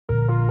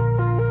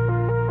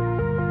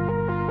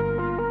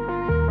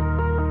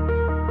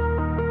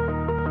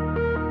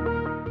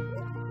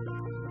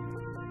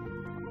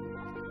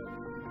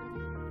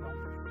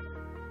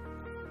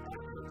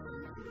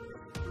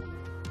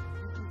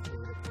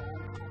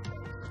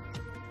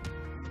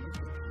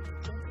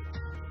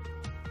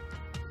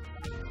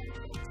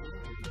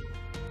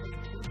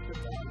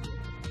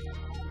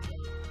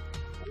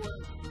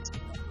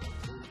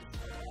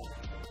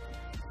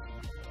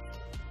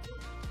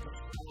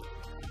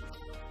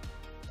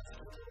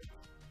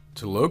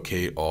To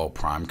locate all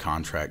prime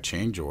contract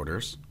change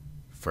orders,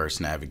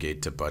 first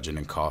navigate to Budget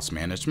and Cost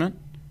Management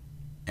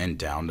and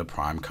down to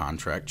Prime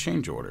Contract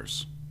Change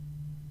Orders.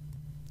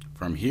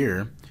 From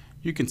here,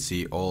 you can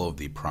see all of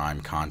the prime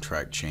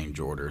contract change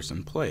orders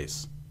in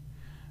place.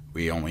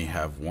 We only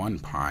have one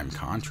prime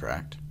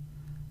contract,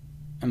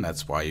 and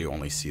that's why you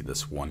only see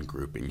this one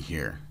grouping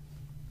here.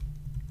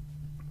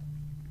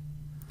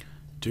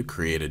 To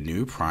create a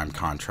new prime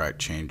contract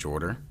change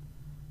order,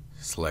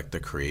 select the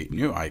Create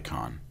New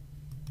icon.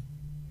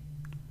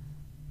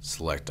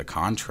 Select a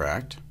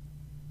contract.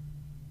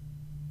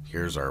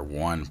 Here's our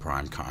one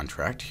prime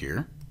contract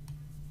here,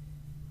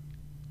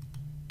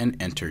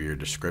 and enter your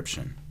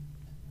description.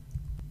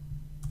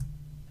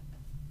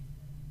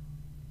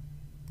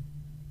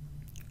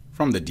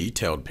 From the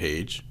detailed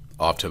page,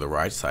 off to the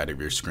right side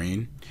of your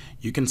screen,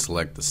 you can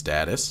select the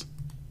status,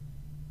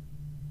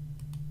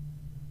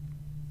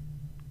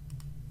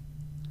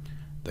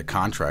 the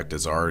contract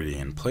is already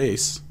in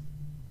place,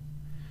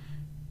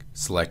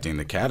 selecting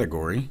the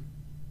category,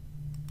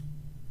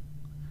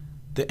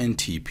 the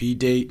NTP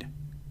date,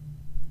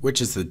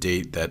 which is the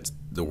date that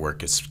the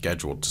work is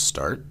scheduled to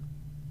start,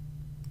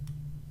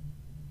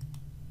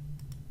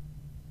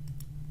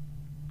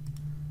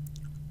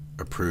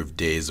 approved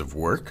days of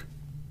work,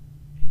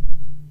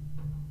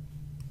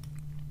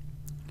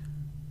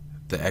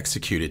 the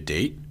executed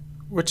date,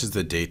 which is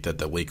the date that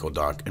the legal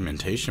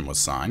documentation was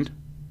signed,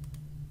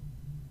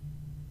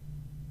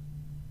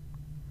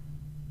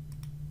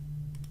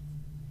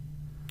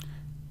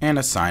 and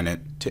assign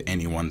it to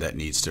anyone that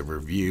needs to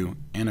review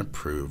and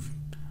approve.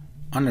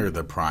 Under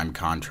the Prime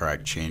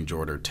Contract Change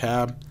Order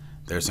tab,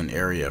 there's an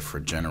area for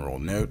general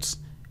notes,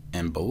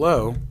 and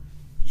below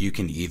you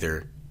can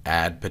either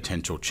add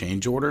potential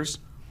change orders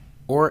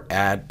or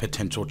add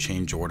potential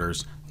change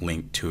orders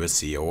linked to a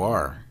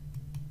COR.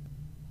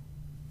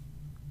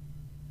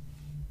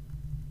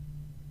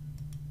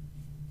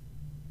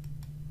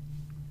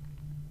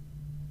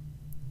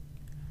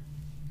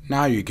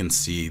 Now you can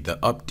see the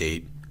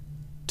update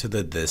to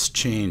the This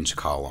Change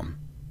column.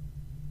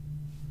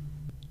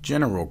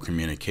 General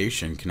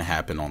communication can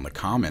happen on the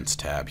Comments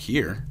tab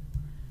here,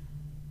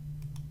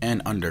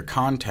 and under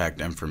Contact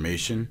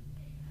Information,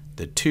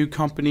 the To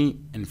Company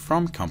and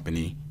From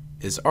Company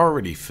is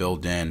already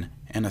filled in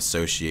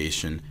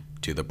association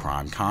to the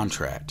prime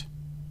contract.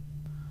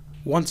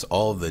 Once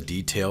all of the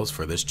details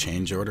for this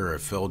change order are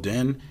filled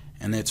in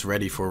and it's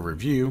ready for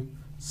review,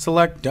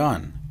 select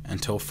Done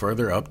until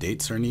further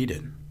updates are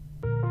needed.